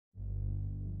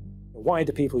Why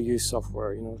do people use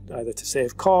software? Either to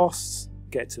save costs,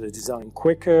 get to the design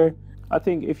quicker. I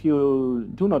think if you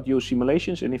do not use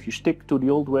simulations and if you stick to the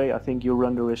old way, I think you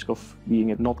run the risk of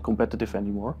being not competitive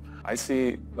anymore. I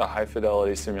see the high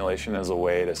fidelity simulation as a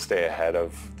way to stay ahead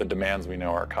of the demands we know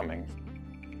are coming.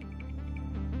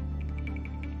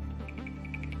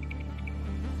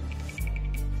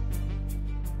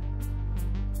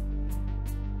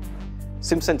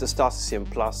 Simcenter STAR-CCM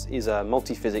Plus is a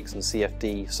multi-physics and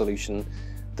CFD solution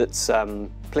that's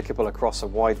applicable across a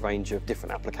wide range of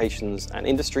different applications and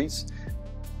industries.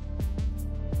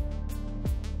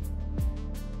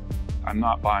 I'm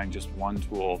not buying just one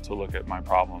tool to look at my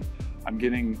problem. I'm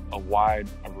getting a wide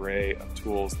array of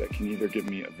tools that can either give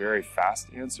me a very fast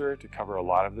answer to cover a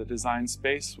lot of the design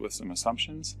space with some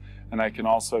assumptions, and I can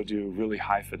also do really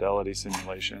high fidelity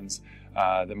simulations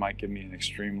that might give me an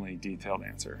extremely detailed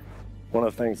answer. One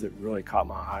of the things that really caught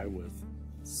my eye with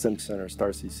Simcenter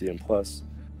STAR-CCM Plus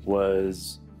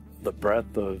was the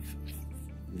breadth of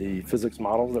the physics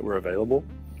models that were available.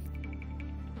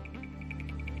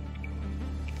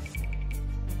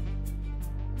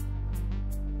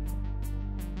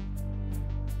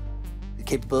 The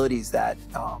capabilities that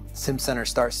Simcenter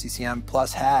STAR-CCM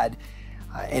Plus had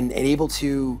and able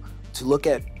to look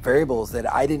at variables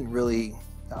that I didn't really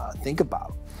think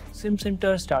about.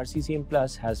 Simcenter STAR-CCM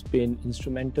Plus has been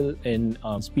instrumental in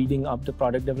speeding up the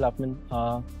product development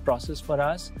process for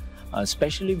us,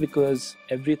 especially because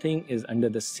everything is under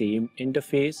the same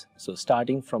interface. So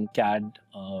starting from CAD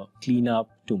cleanup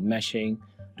to meshing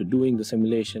to doing the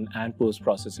simulation and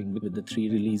post-processing with the 3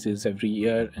 releases every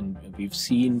year, and we've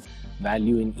seen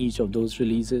value in each of those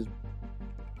releases.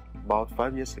 About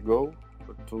 5 years ago,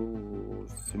 to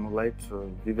simulate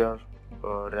VVR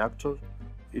reactor,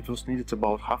 it was needed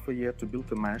about half a year to build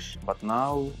a mesh, but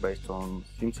now, based on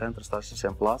Simcenter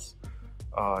STAR-CCM Plus,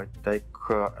 it takes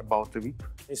about a week.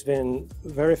 It's been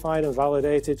verified and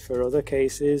validated for other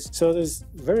cases, so there's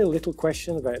very little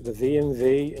question about the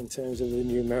VMV in terms of the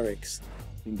numerics.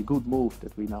 In the good move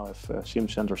that we now have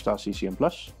Simcenter STAR-CCM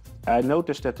Plus, I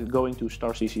noticed that going to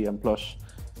STAR-CCM Plus,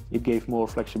 it gave more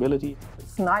flexibility.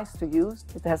 It's nice to use.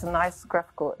 It has a nice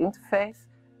graphical interface.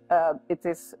 It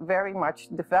is very much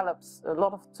develops a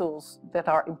lot of tools that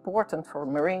are important for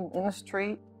marine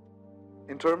industry.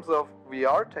 In terms of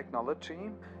VR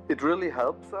technology, it really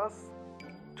helps us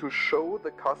to show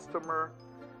the customer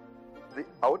the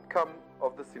outcome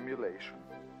of the simulation.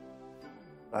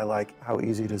 I like how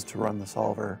easy it is to run the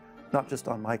solver, not just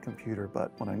on my computer,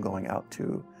 but when I'm going out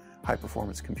to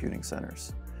high-performance computing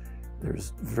centers.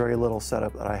 There's very little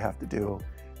setup that I have to do,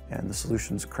 and the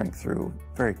solutions crank through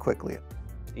very quickly.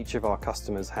 Each of our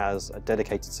customers has a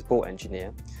dedicated support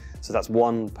engineer, so that's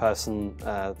one person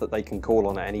that they can call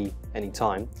on at any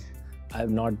time. I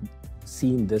have not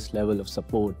seen this level of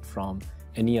support from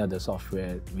any other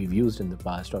software we've used in the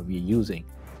past or we're using.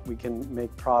 We can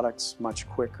make products much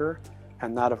quicker,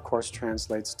 and that of course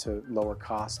translates to lower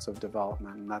costs of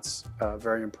development, and that's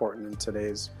very important in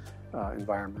today's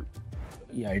environment.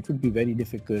 Yeah, it would be very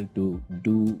difficult to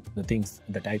do the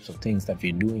types of things that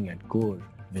we're doing at Core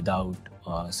without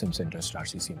Simcenter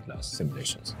STAR-CCM Plus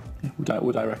simulations.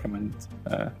 Would I recommend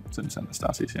Simcenter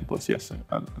STAR-CCM Plus? Yes,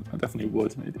 I definitely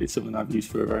would. It's something I've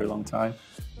used for a very long time.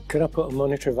 Could I put a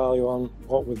monetary value on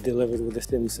what we've delivered with the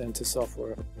Simcenter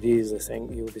software? I easily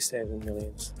think you'll be saving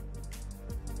millions.